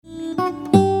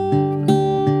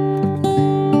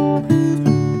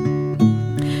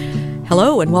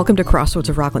Hello and welcome to Crossroads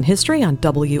of Rockland History on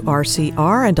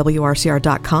WRCR and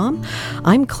WRCR.com.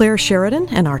 I'm Claire Sheridan,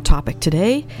 and our topic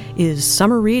today is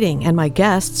summer reading, and my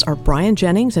guests are Brian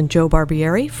Jennings and Joe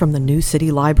Barbieri from the New City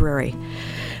Library.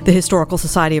 The Historical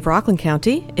Society of Rockland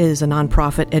County is a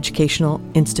nonprofit educational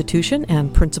institution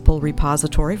and principal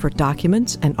repository for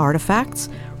documents and artifacts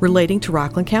relating to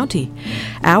Rockland County.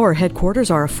 Our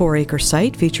headquarters are a 4-acre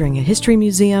site featuring a history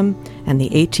museum and the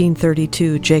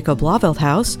 1832 Jacob Lavelt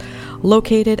House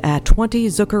located at 20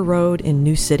 Zucker Road in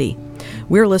New City.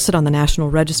 We're listed on the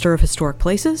National Register of Historic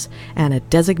Places and a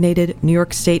designated New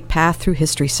York State Path Through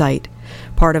History site.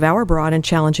 Part of our broad and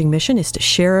challenging mission is to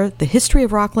share the history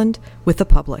of Rockland with the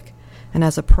public. And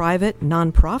as a private,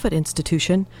 nonprofit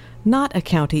institution, not a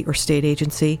county or state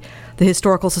agency, the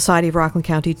Historical Society of Rockland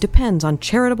County depends on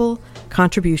charitable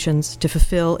contributions to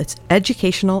fulfill its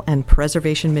educational and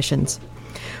preservation missions.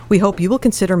 We hope you will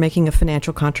consider making a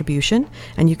financial contribution,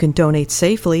 and you can donate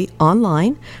safely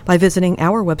online by visiting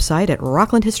our website at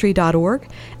rocklandhistory.org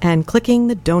and clicking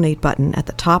the donate button at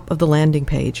the top of the landing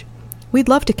page. We'd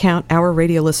love to count our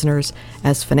radio listeners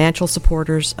as financial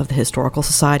supporters of the Historical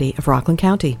Society of Rockland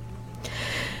County.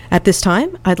 At this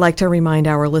time, I'd like to remind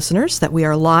our listeners that we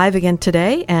are live again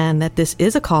today and that this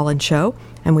is a call-in show,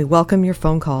 and we welcome your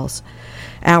phone calls.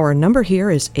 Our number here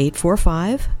is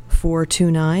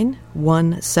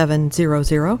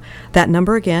 845-429-1700. That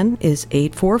number again is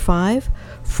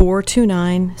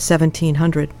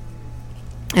 845-429-1700.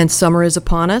 And summer is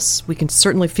upon us. We can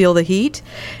certainly feel the heat,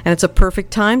 and it's a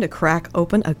perfect time to crack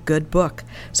open a good book.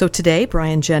 So today,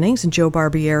 Brian Jennings and Joe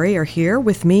Barbieri are here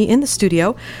with me in the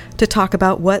studio to talk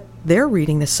about what they're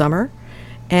reading this summer.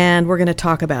 And we're going to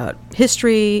talk about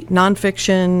history,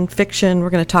 nonfiction, fiction. We're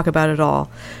going to talk about it all.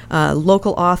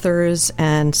 Local authors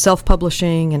and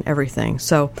self-publishing and everything.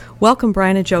 So welcome,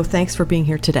 Brian and Joe. Thanks for being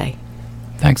here today.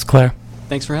 Thanks, Claire.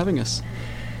 Thanks for having us.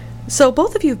 So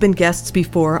both of you have been guests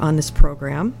before on this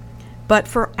program, but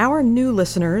for our new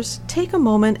listeners, take a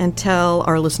moment and tell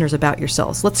our listeners about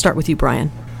yourselves. Let's start with you,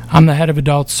 Brian. I'm the head of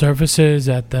adult services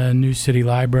at the New City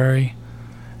Library,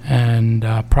 and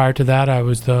prior to that, I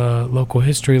was the local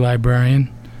history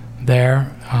librarian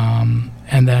there,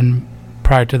 and then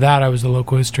prior to that, I was the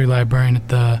local history librarian at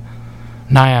the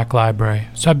Nyack Library.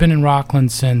 So I've been in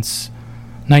Rockland since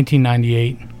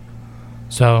 1998.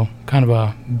 So kind of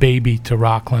a baby to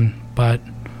Rockland, but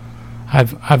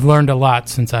I've learned a lot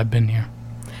since I've been here.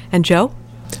 And Joe?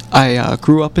 I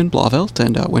grew up in Blauvelt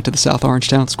and went to the South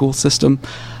Orangetown school system,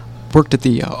 worked at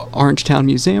the Orangetown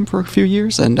Museum for a few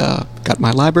years, and got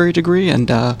my library degree, and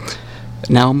now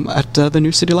I'm at the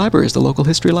New City Library as the local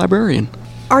history librarian.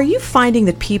 Are you finding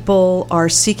that people are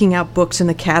seeking out books in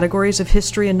the categories of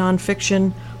history and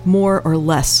nonfiction more or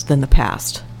less than the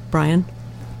past? Brian?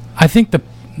 I think the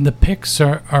picks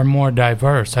are more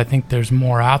diverse. I think there's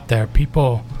more out there.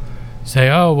 People say,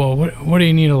 oh, well, what do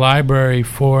you need a library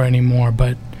for anymore?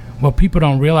 But what people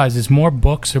don't realize is more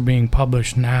books are being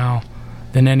published now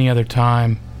than any other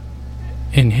time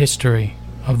in history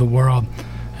of the world.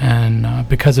 And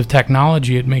because of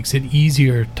technology, it makes it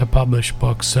easier to publish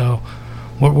books. So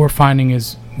what we're finding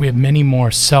is we have many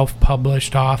more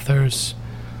self-published authors.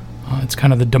 It's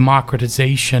kind of the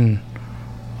democratization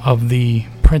of the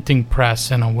printing press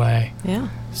in a way. Yeah.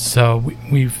 So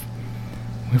we've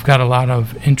got a lot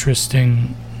of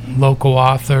interesting local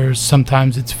authors.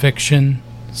 Sometimes it's fiction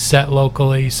set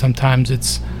locally. Sometimes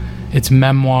it's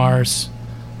memoirs.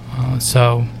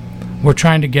 So we're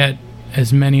trying to get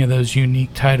as many of those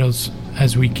unique titles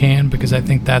as we can, because I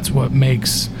think that's what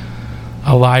makes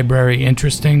a library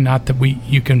interesting. Not that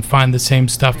you can find the same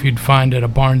stuff you'd find at a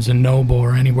Barnes and Noble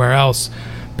or anywhere else,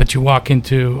 but you walk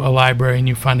into a library and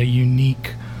you find a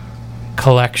unique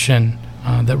collection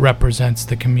that represents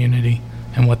the community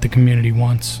and what the community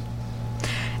wants.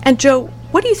 And Joe,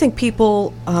 what do you think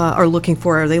people are looking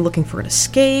for? Are they looking for an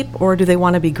escape, or do they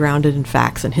want to be grounded in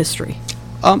facts and history?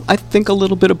 I think a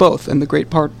little bit of both, and the great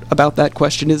part about that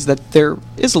question is that there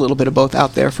is a little bit of both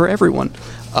out there for everyone.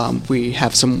 We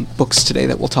have some books today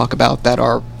that we'll talk about that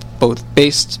are both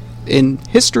based in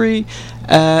history,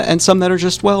 and some that are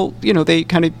just, well, they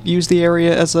kind of use the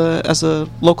area as a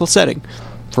local setting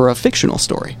for a fictional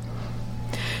story.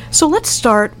 So let's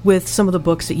start with some of the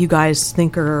books that you guys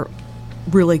think are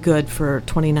really good for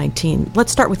 2019.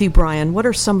 Let's start with you, Brian. What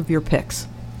are some of your picks?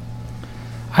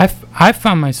 I've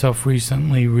found myself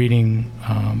recently reading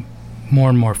more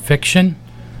and more fiction,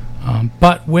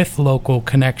 but with local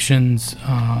connections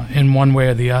in one way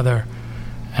or the other.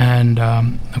 And,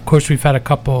 of course, we've had a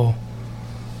couple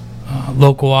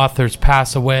local authors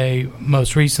pass away,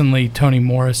 most recently Toni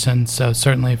Morrison, so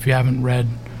certainly if you haven't read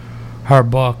her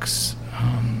books,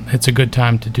 it's a good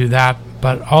time to do that.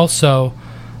 But also,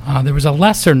 there was a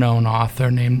lesser-known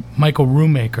author named Michael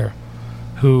Rumaker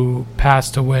who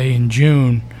passed away in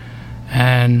June,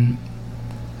 and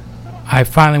I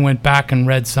finally went back and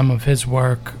read some of his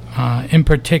work, in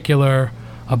particular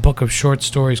a book of short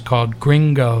stories called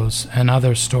Gringos and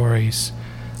Other Stories.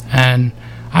 And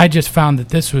I just found that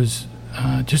this was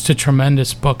just a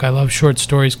tremendous book. I love short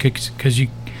stories because you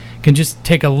can just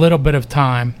take a little bit of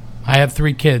time. I have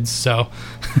 3 kids, so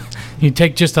you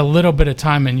take just a little bit of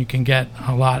time and you can get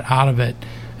a lot out of it.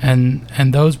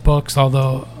 And those books,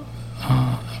 although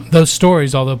those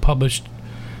stories, although published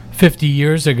 50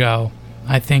 years ago,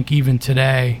 I think even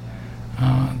today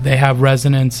they have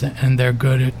resonance and they're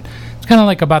good. It's kind of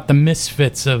like about the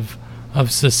misfits of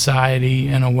society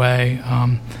in a way.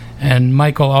 And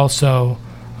Michael also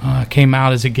came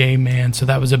out as a gay man, so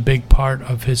that was a big part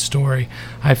of his story.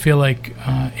 I feel like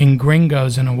in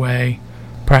Gringos, in a way,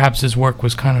 perhaps his work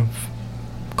was kind of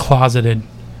closeted.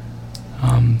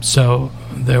 So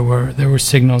there were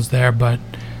signals there, but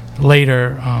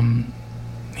later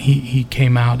he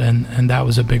came out, and that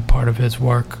was a big part of his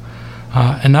work.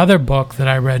 Another book that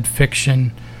I read,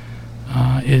 fiction,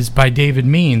 is by David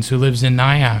Means, who lives in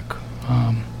Nyack.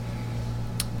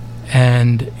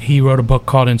 And he wrote a book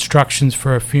called Instructions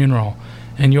for a Funeral.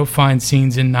 And you'll find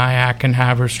scenes in Nyack and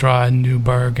Haverstraw and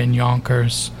Newburgh and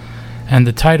Yonkers. And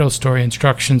the title story,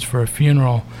 Instructions for a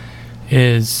Funeral,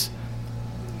 is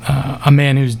a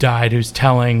man who's died who's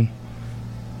telling,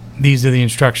 these are the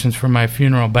instructions for my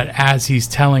funeral. But as he's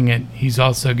telling it, he's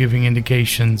also giving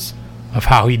indications of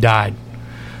how he died.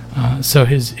 So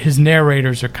his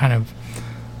narrators are kind of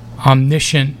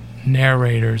omniscient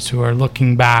narrators who are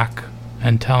looking back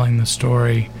and telling the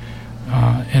story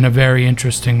in a very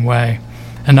interesting way.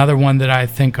 Another one that I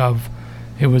think of,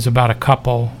 it was about a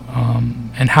couple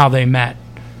and how they met.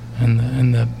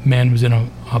 And the man was in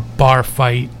a bar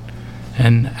fight,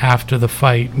 and after the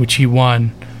fight, which he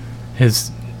won,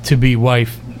 his to-be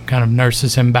wife kind of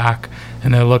nurses him back,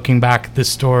 and they're looking back at the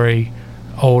story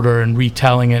older and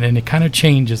retelling it, and it kind of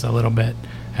changes a little bit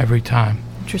every time.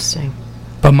 Interesting.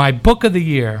 But my book of the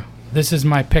year, this is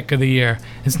my pick of the year.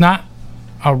 It's not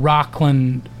a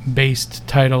Rockland-based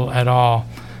title at all,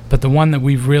 but the one that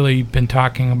we've really been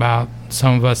talking about,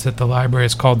 some of us at the library,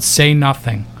 is called Say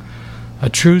Nothing, a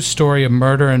true story of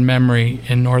murder and memory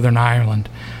in Northern Ireland.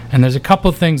 And there's a couple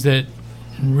of things that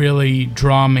really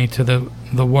draw me to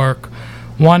the work.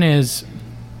 One is,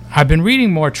 I've been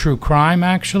reading more true crime,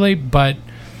 actually, but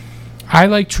I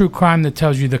like true crime that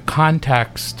tells you the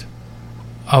context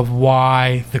of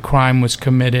why the crime was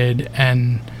committed,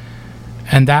 and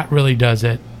that really does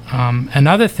it.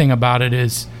 Another thing about it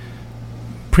is,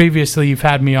 previously you've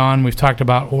had me on, we've talked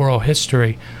about oral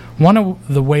history. One of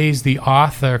the ways the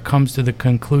author comes to the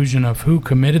conclusion of who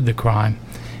committed the crime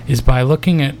is by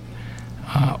looking at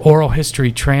oral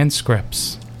history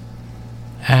transcripts.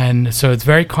 And so it's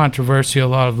very controversial, a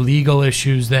lot of legal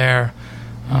issues there,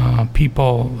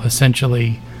 people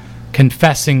essentially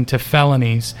confessing to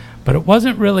felonies. But it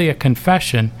wasn't really a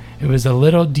confession. It was a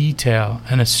little detail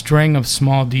and a string of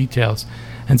small details.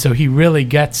 And so he really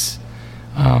gets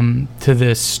to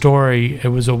this story. It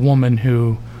was a woman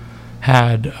who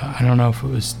had, I don't know if it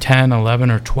was 10,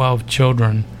 11, or 12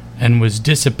 children and was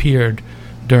disappeared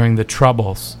during the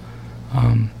Troubles.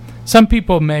 Some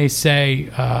people may say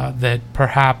that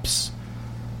perhaps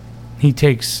he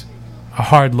takes a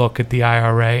hard look at the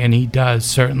IRA, and he does,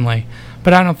 certainly.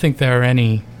 But I don't think there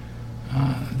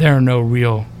are no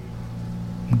real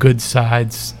good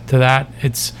sides to that.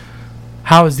 It's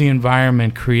how is the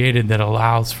environment created that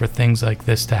allows for things like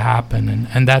this to happen,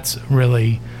 and that's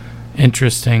really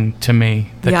interesting to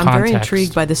me. I'm very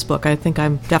intrigued by this book. I think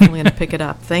I'm definitely going to pick it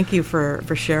up. Thank you for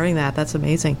sharing that. That's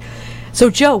amazing. So,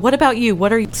 Joe, what about you?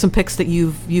 What are some picks that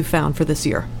you've found for this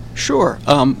year? Sure.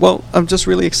 Well, I'm just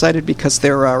really excited because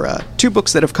there are 2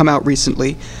 books that have come out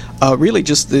recently, really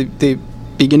just the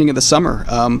beginning of the summer,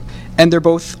 and they're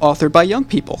both authored by young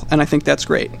people, and I think that's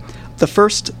great. The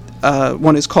first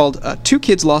one is called 2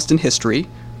 Kids Lost in History,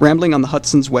 Rambling on the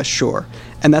Hudson's West Shore,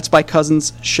 and that's by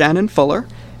cousins Shannon Fuller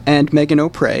and Megan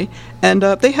O'Prey, and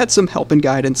they had some help and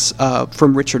guidance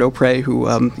from Richard O'Prey,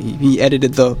 who he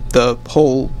edited the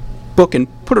whole book and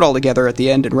put it all together at the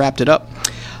end and wrapped it up.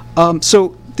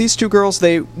 So these 2 girls,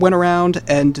 they went around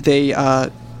and they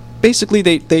basically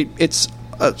it's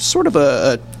sort of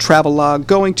a travel log,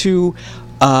 going to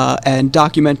and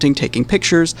documenting, taking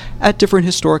pictures at different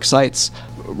historic sites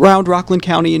around Rockland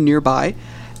County and nearby.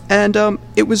 And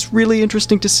it was really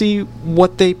interesting to see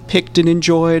what they picked and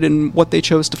enjoyed and what they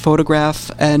chose to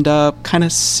photograph and kind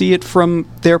of see it from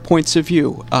their points of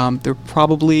view. They're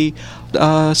probably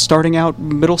starting out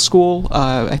middle school.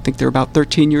 I think they're about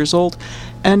 13 years old.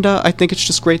 And I think it's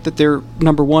just great that they're,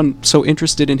 number one, so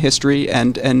interested in history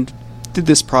and did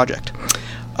this project.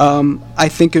 I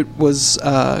think it was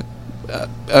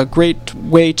a great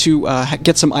way to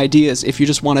get some ideas if you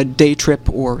just want a day trip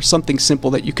or something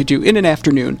simple that you could do in an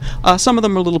afternoon. Some of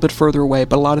them are a little bit further away,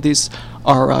 but a lot of these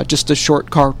are just a short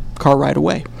car ride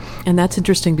away. And that's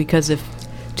interesting because if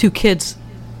two kids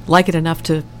like it enough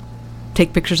to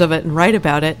take pictures of it and write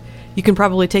about it, you can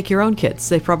probably take your own kids.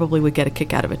 They probably would get a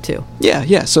kick out of it too.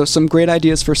 Yeah, so some great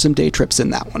ideas for some day trips in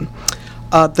that one.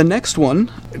 The next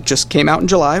one just came out in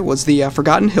July was The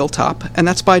Forgotten Hilltop, and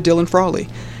that's by Dylan Frawley.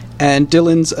 And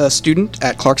Dylan's a student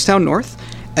at Clarkstown North,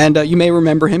 and you may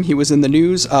remember him. He was in the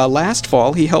news last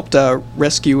fall. He helped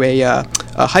rescue a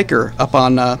hiker up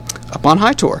on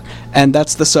High Tor, and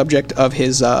that's the subject of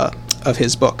his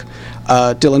book.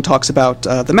 Dylan talks about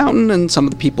the mountain and some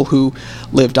of the people who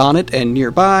lived on it and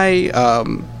nearby,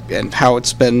 and how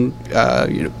it's been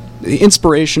the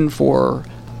inspiration for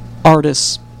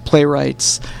artists,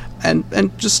 playwrights,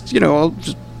 and just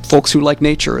just folks who like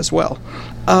nature as well.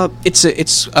 It's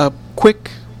a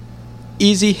quick,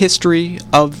 easy history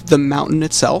of the mountain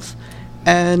itself,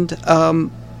 and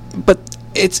but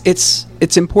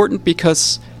it's important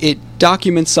because it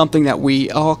documents something that we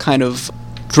all kind of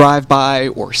drive by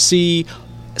or see,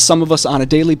 some of us on a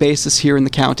daily basis here in the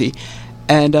county,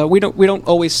 and we don't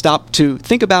always stop to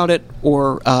think about it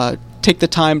or take the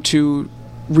time to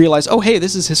realize, oh hey,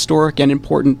 this is historic and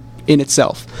important in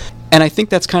itself. And I think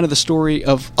that's kind of the story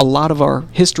of a lot of our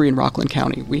history in Rockland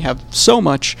County. We have so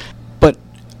much, but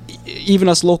even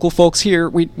us local folks here,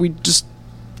 we just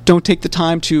don't take the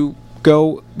time to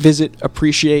go visit,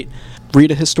 appreciate,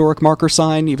 read a historic marker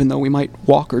sign, even though we might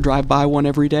walk or drive by one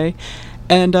every day.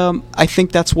 And I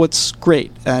think that's what's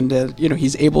great. And,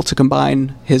 he's able to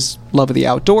combine his love of the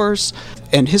outdoors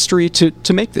and history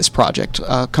to make this project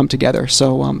come together.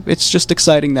 So it's just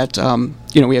exciting that,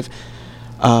 we have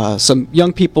some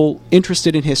young people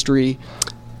interested in history,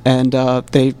 and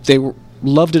they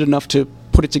loved it enough to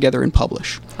put it together and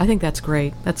publish. I think that's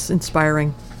great. That's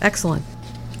inspiring. Excellent.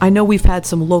 I know we've had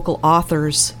some local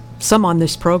authors, some on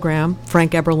this program,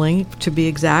 Frank Eberling to be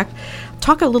exact.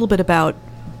 Talk a little bit about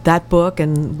that book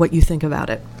and what you think about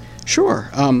it. Sure.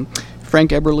 Frank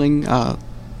Eberling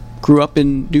grew up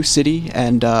in New City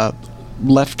and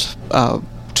left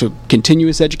to continue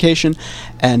his education,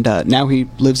 and now he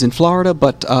lives in Florida,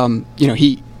 but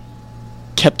he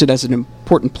kept it as an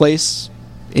important place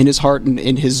in his heart and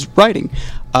in his writing.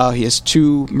 He has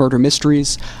 2 murder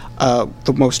mysteries.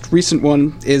 The most recent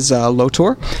one is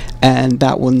Lotor, and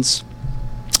that one's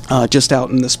just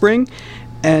out in the spring.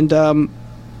 And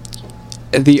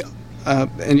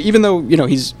and even though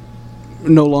he's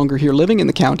no longer here living in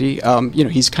the county,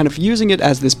 he's kind of using it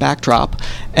as this backdrop,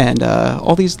 and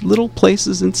all these little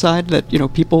places inside that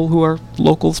people who are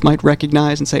locals might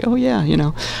recognize and say, oh yeah,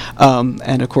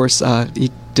 and of course he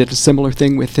did a similar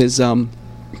thing with his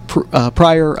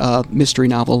prior mystery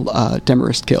novel,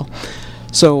 Demarest Kill.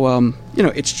 So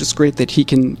it's just great that he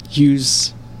can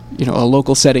use a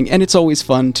local setting, and it's always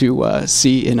fun to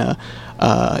see in a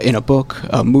book,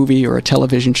 a movie, or a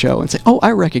television show and say, oh,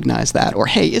 I recognize that, or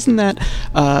hey, isn't that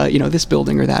this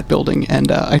building or that building?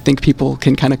 And I think people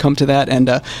can kind of come to that and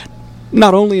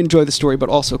not only enjoy the story, but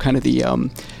also kind of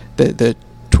the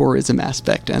tourism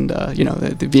aspect, and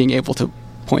the being able to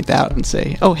point that out and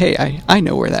say, oh hey, I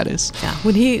know where that is. Yeah.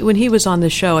 When he was on the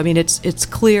show, I mean, it's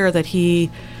clear that he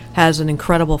has an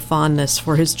incredible fondness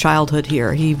for his childhood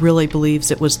here. He really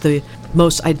believes it was the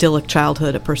most idyllic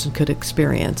childhood a person could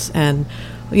experience. And,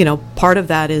 part of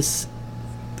that is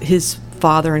his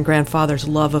father and grandfather's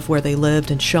love of where they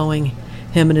lived and showing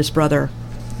him and his brother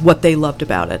what they loved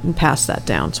about it and passed that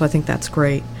down. So I think that's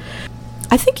great.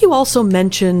 I think you also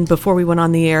mentioned before we went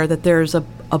on the air that there's a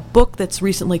book that's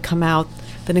recently come out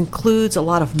that includes a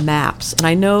lot of maps. And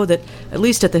I know that, at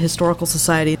least at the Historical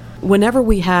Society, whenever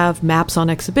we have maps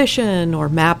on exhibition or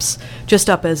maps just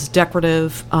up as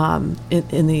decorative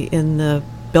in the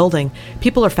building,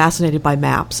 people are fascinated by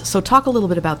maps. So talk a little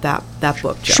bit about that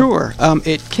book, Joe. Sure.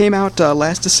 It came out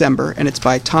last December, and it's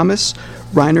by Thomas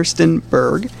Reinersten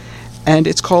Berg, and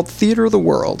it's called Theater of the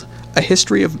World,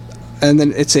 and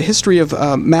then it's a history of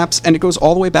maps, and it goes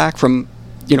all the way back from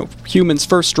humans'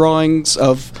 first drawings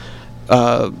of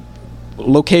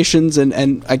locations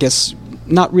and I guess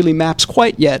not really maps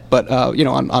quite yet, but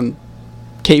on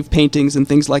cave paintings and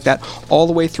things like that, all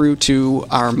the way through to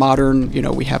our modern,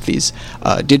 we have these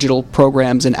digital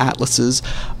programs and atlases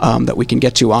that we can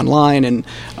get to online, and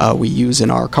we use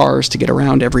in our cars to get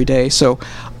around every day. So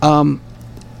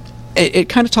it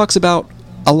kind of talks about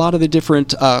a lot of the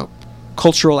different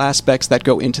cultural aspects that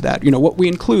go into that. What we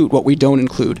include, what we don't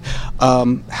include,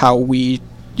 how we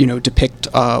depict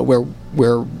where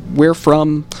we're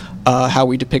from, how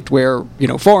we depict where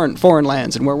foreign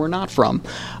lands and where we're not from,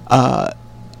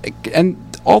 and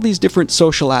all these different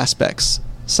social aspects,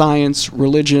 science,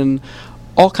 religion,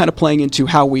 all kind of playing into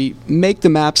how we make the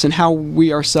maps and how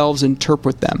we ourselves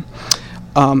interpret them.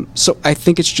 So I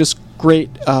think it's just great.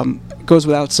 It goes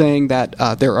without saying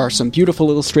that there are some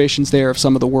beautiful illustrations there of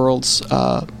some of the world's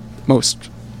most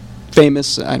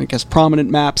famous, I guess, prominent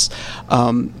maps,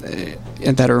 and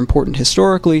that are important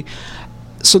historically.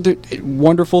 So they're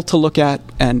wonderful to look at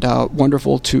and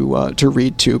wonderful to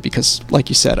read too, because, like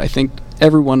you said, I think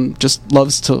everyone just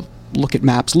loves to look at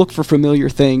maps, look for familiar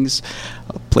things,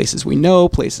 places we know,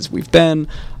 places we've been,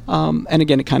 and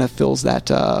again, it kind of fills that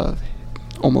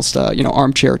almost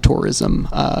armchair tourism.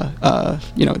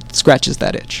 It scratches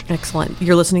that itch. Excellent.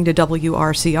 You're listening to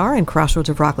WRCR and Crossroads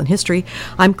of Rockland History.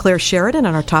 I'm Claire Sheridan,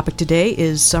 and our topic today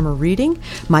is summer reading.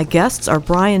 My guests are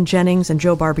Brian Jennings and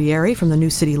Joe Barbieri from the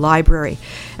New City Library,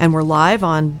 and we're live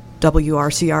on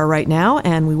WRCR right now,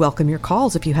 and we welcome your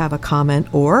calls. If you have a comment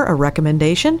or a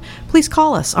recommendation, please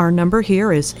call us. Our number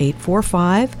here is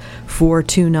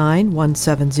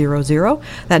 845-429-1700.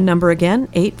 That number again,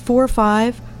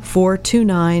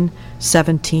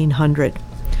 845-429-1700.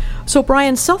 So,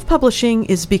 Brian, self-publishing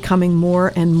is becoming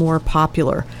more and more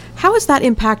popular. How has that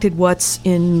impacted what's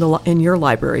in your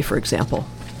library, for example?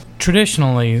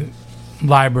 Traditionally,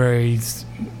 libraries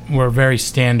were very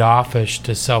standoffish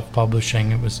to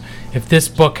self-publishing. It was, if this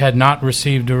book had not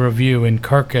received a review in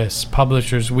Kirkus,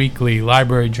 Publishers Weekly,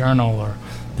 Library Journal, or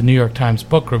the New York Times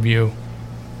Book Review,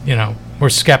 we're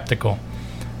skeptical.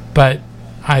 But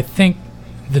I think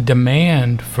the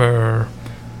demand for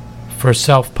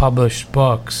self-published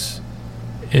books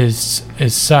is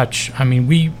such. I mean,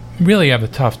 we really have a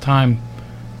tough time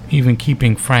even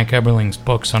keeping Frank Eberling's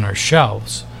books on our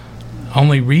shelves.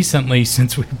 Only recently,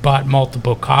 since we bought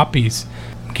multiple copies,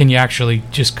 can you actually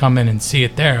just come in and see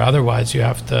it there. Otherwise, you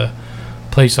have to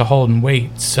place a hold and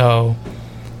wait. So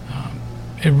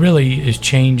it really is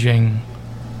changing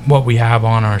what we have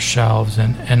on our shelves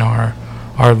and our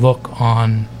look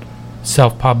on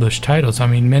self-published titles. I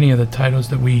mean, many of the titles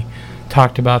that we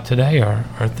talked about today are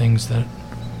things that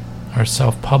are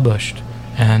self-published,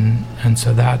 and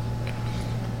so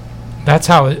that's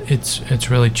how it's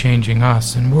really changing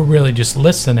us, and we're really just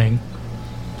listening.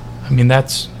 I mean,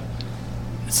 that's,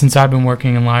 since I've been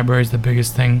working in libraries, the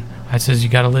biggest thing I says, you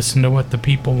got to listen to what the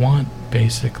people want,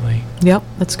 basically. Yep,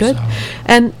 that's good. So.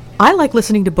 And I like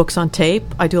listening to books on tape.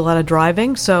 I do a lot of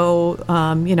driving, so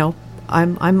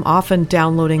I'm often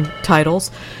downloading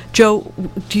titles. Joe,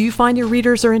 do you find your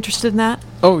readers are interested in that?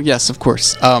 Oh, yes, of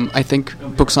course. I think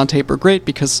books on tape are great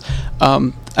because,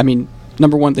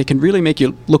 number one, they can really make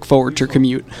you look forward to your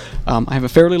commute. I have a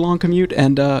fairly long commute,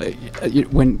 and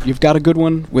when you've got a good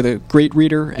one with a great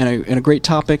reader and a great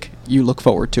topic, you look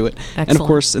forward to it. Excellent. And of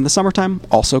course, in the summertime,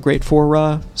 also great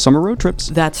for summer road trips.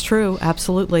 That's true,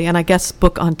 absolutely. And I guess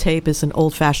book on tape is an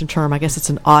old-fashioned term. I guess it's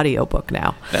an audio book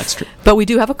now. That's true. But we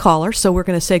do have a caller, so we're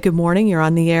going to say good morning. You're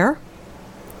on the air.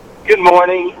 Good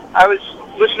morning. I was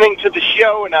listening to the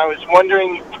show, and I was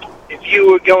wondering if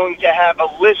you were going to have a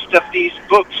list of these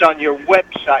books on your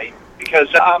website, because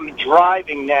I'm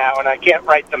driving now and I can't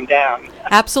write them down.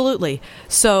 Absolutely.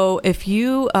 So if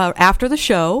you, after the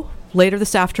show, later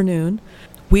this afternoon,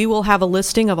 we will have a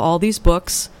listing of all these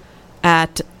books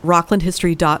at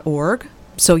rocklandhistory.org.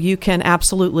 So you can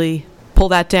absolutely pull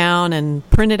that down and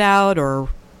print it out or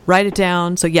write it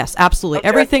down. So yes, absolutely. Okay.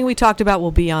 Everything we talked about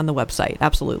will be on the website.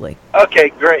 Absolutely. Okay,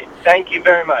 great. Thank you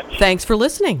very much. Thanks for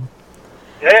listening.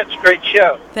 Yeah, it's a great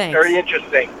show. Thanks. Very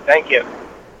interesting. Thank you.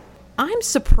 I'm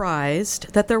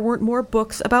surprised that there weren't more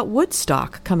books about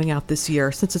Woodstock coming out this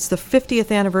year, since it's the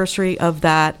 50th anniversary of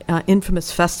that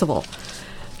infamous festival.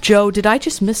 Joe, did I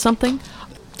just miss something?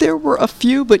 There were a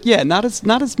few, but yeah, not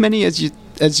as many as you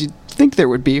think there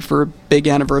would be for a big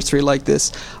anniversary like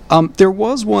this. There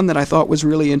was one that I thought was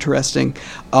really interesting.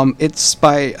 It's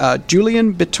by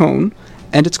Julien Bitton,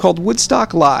 and it's called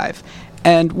Woodstock Live.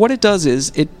 And what it does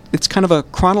is it's kind of a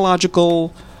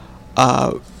chronological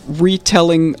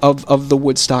retelling of the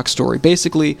Woodstock story,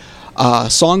 basically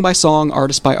song by song,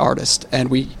 artist by artist. And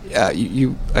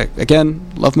you again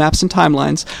love maps and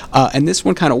timelines, and this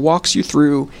one kind of walks you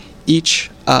through each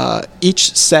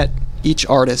set each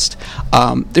artist.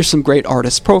 There's some great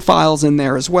artist profiles in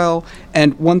there as well.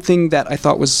 And one thing that I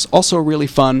thought was also really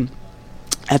fun,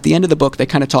 at the end of the book, they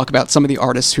kind of talk about some of the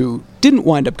artists who didn't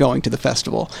wind up going to the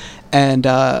festival. And,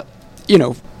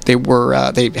 they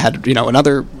had,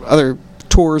 another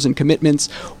tours and commitments,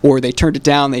 or they turned it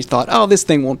down. They thought, oh, this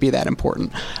thing won't be that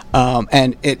important.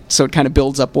 And it kind of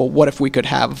builds up, well, what if we could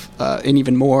have an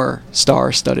even more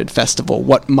star-studded festival?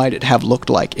 What might it have looked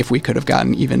like if we could have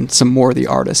gotten even some more of the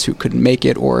artists who couldn't make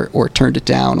it, or turned it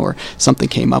down, or something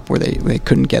came up where they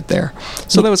couldn't get there?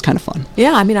 So that was kind of fun.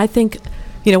 Yeah, I mean, I think,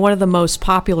 one of the most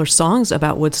popular songs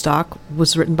about Woodstock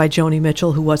was written by Joni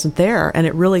Mitchell, who wasn't there, and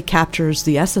it really captures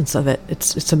the essence of it.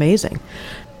 It's amazing.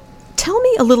 Tell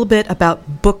me a little bit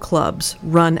about book clubs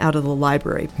run out of the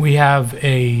library. We have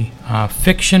a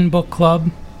fiction book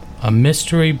club, a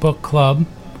mystery book club.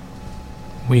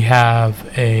 We have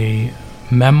a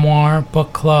memoir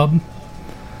book club.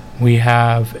 We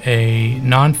have a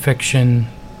nonfiction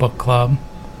book club.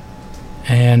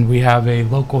 And we have a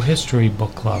local history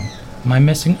book club. Am I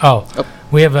missing?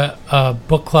 We have a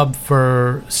book club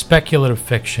for speculative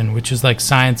fiction, which is like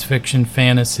science fiction,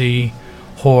 fantasy,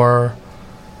 horror.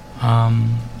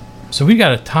 So we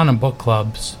got a ton of book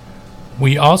clubs.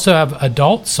 We also have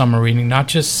adult summer reading, not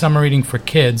just summer reading for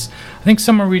kids. I think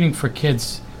summer reading for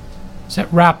kids, is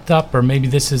that wrapped up, or maybe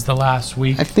this is the last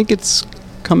week? I think it's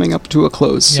coming up to a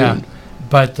close soon. Yeah,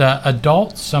 but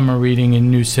adult summer reading in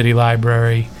New City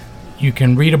Library, you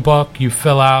can read a book, you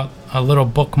fill out a little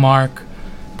bookmark,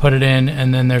 put it in,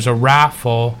 and then there's a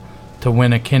raffle to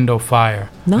win a Kindle Fire.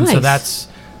 Nice. And so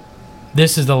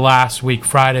this is the last week.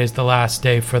 Friday is the last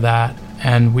day for that.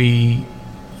 And we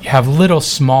have little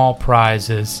small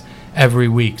prizes every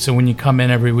week. So when you come in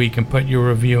every week and put your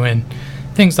review in,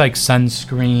 things like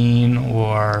sunscreen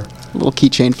or a little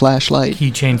keychain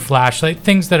flashlight,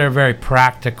 things that are very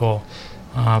practical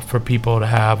for people to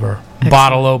have, or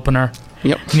bottle opener.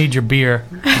 Yep. You need your beer,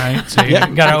 right? So you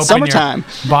got to open summertime.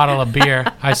 Your bottle of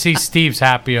beer. I see Steve's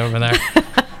happy over there.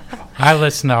 I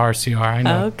listen to RCR, I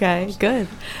know. Okay, good.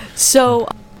 So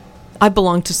I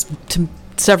belong to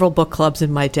several book clubs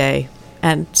in my day,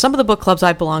 and some of the book clubs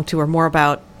I belong to are more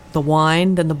about the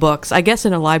wine than the books. I guess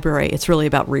in a library, it's really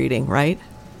about reading, right?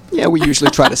 Yeah, we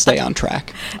usually try to stay on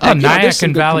track. Nyack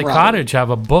and Valley Cottage have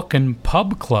a book and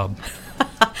pub club.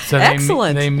 So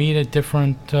excellent. They meet at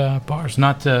different bars.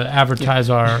 Not to advertise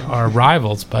our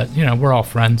rivals, but we're all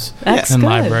friends in the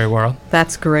library world.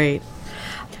 That's great.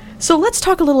 So let's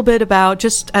talk a little bit about,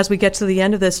 just as we get to the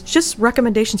end of this, just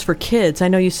recommendations for kids. I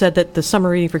know you said that the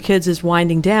summer reading for kids is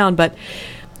winding down, but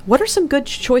what are some good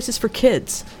choices for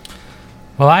kids?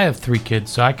 Well, I have 3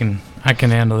 kids, so I can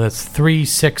handle this. 3,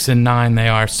 6, and 9 they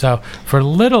are. So for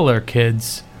littler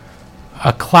kids,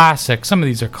 a classic, some of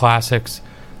these are classics,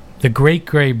 The Great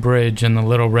Gray Bridge and the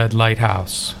Little Red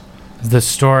Lighthouse. The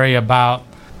story about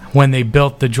when they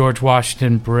built the George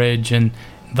Washington Bridge, and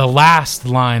the last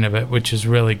line of it, which is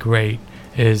really great,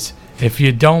 is, if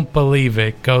you don't believe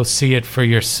it, go see it for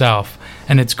yourself.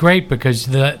 And it's great because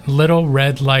the little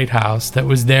red lighthouse that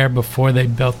was there before they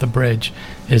built the bridge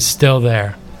is still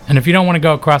there. And if you don't want to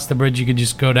go across the bridge, you could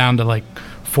just go down to like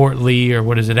Fort Lee or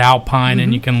Alpine,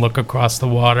 and you can look across the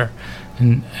water.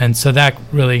 And so that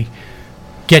really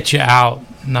gets you out,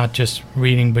 not just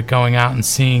reading, but going out and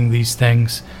seeing these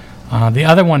things. The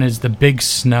other one is The Big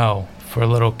Snow for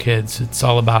little kids. It's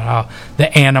all about how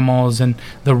the animals and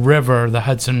the river, the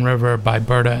Hudson River by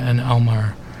Berta and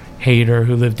Elmer Hayter,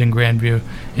 who lived in Grandview,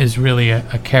 is really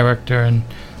a character, and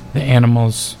the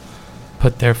animals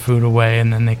put their food away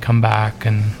and then they come back,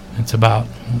 and it's about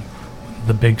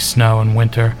the big snow in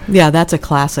winter. Yeah, that's a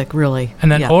classic, really.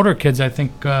 And then older kids, I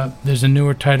think there's a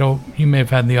newer title, you may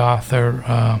have had the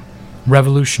author,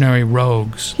 Revolutionary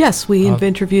Rogues. Yes, we have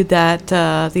interviewed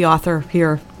the author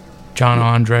here. John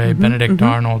Andre, Benedict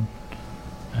Arnold,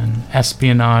 and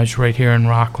espionage right here in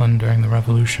Rockland during the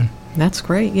Revolution. That's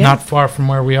great, yeah. Not far from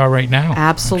where we are right now.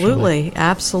 Absolutely,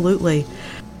 absolutely.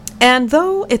 And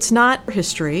though it's not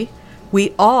history,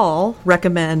 we all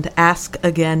recommend Ask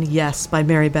Again Yes by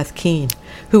Mary Beth Keane,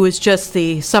 who was just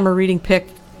the summer reading pick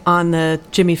on the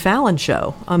Jimmy Fallon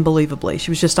show, unbelievably.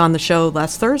 She was just on the show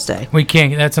last Thursday. We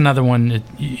can't, that's another one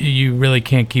that you really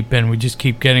can't keep in. We just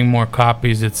keep getting more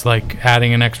copies. It's like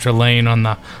adding an extra lane on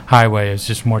the highway. It's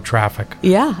just more traffic.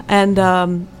 Yeah,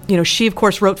 and she, of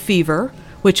course, wrote Fever,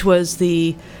 which was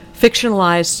the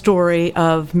fictionalized story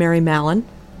of Mary Mallon,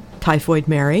 Typhoid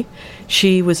Mary.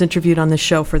 She was interviewed on the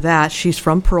show for that. She's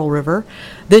from Pearl River.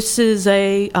 This is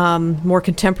a more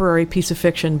contemporary piece of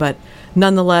fiction, but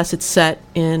nonetheless, it's set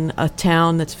in a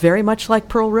town that's very much like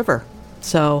Pearl River.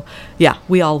 So, yeah,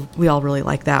 we all really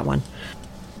like that one.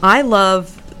 I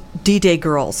love D-Day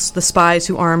Girls, the spies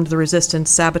who armed the resistance,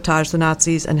 sabotaged the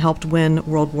Nazis, and helped win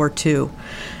World War II.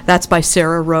 That's by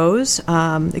Sarah Rose.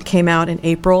 It came out in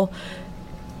April.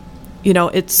 You know,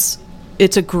 it's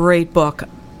a great book.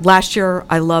 Last year,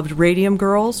 I loved Radium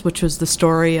Girls, which was the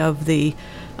story of the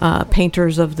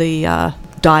painters of the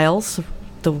dials,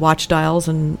 the watch dials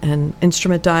and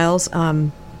instrument dials.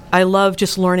 I love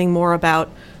just learning more about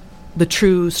the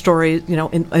true story, you know,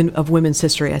 of women's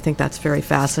history. I think that's very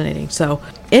fascinating. So,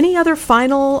 any other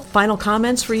final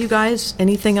comments for you guys?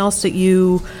 Anything else that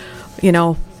you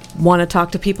want to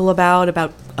talk to people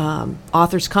about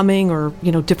authors coming, or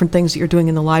different things that you're doing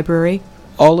in the library?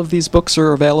 All of these books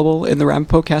are available in the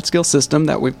Ramapo Catskill system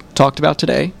that we've talked about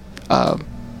today.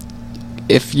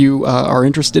 If you are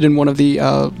interested in one of the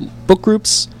book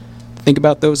groups, think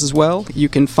about those as well. You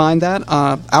can find that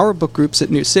our book groups at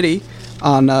New City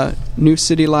on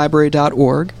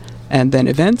newcitylibrary.org, and then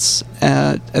events.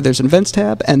 There's an events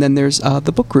tab, and then there's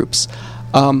the book groups.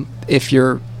 If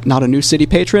you're not a New City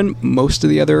patron, most of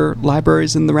the other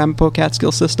libraries in the Ramapo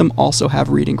Catskill system also have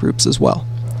reading groups as well.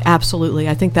 Absolutely.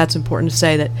 I think that's important to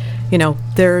say that,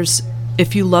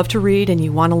 if you love to read and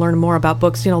you want to learn more about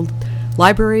books,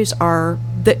 libraries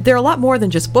they're a lot more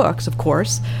than just books, of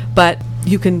course, but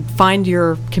you can find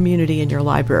your community in your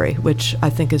library, which I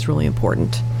think is really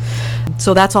important.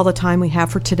 So that's all the time we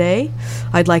have for today.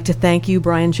 I'd like to thank you,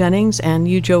 Brian Jennings, and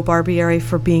you, Joe Barbieri,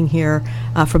 for being here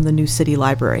from the New City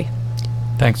Library.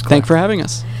 Thanks, Claire. Thanks for having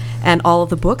us. And all of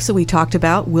the books that we talked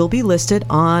about will be listed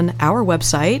on our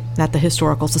website at the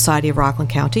Historical Society of Rockland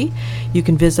County. You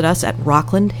can visit us at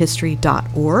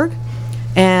rocklandhistory.org.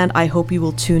 And I hope you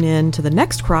will tune in to the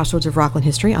next Crossroads of Rockland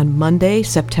History on Monday,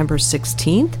 September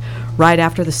 16th, right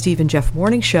after the Steve and Jeff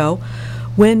Morning Show,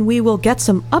 when we will get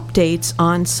some updates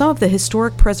on some of the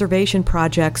historic preservation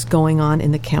projects going on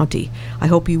in the county. I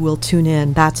hope you will tune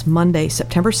in. That's Monday,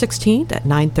 September 16th at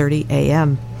 9:30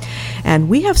 a.m. And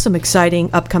we have some exciting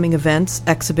upcoming events,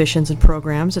 exhibitions, and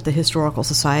programs at the Historical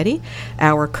Society.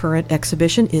 Our current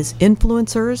exhibition is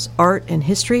Influencers, Art and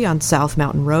History on South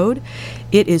Mountain Road.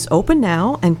 It is open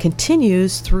now and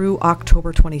continues through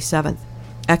October 27th.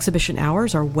 Exhibition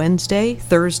hours are Wednesday,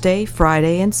 Thursday,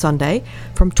 Friday, and Sunday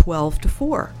from 12 to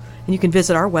 4. And you can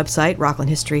visit our website,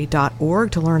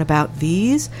 rocklandhistory.org, to learn about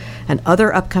these and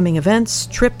other upcoming events,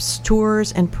 trips,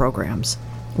 tours, and programs.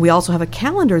 We also have a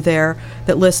calendar there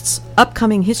that lists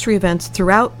upcoming history events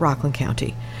throughout Rockland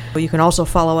County. You can also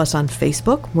follow us on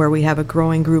Facebook, where we have a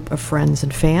growing group of friends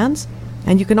and fans.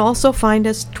 And you can also find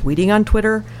us tweeting on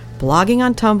Twitter, blogging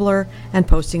on Tumblr, and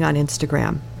posting on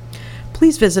Instagram.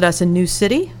 Please visit us in New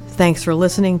City. Thanks for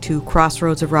listening to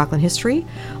Crossroads of Rockland History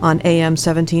on AM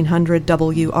 1700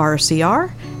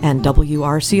 WRCR and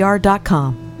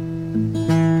WRCR.com.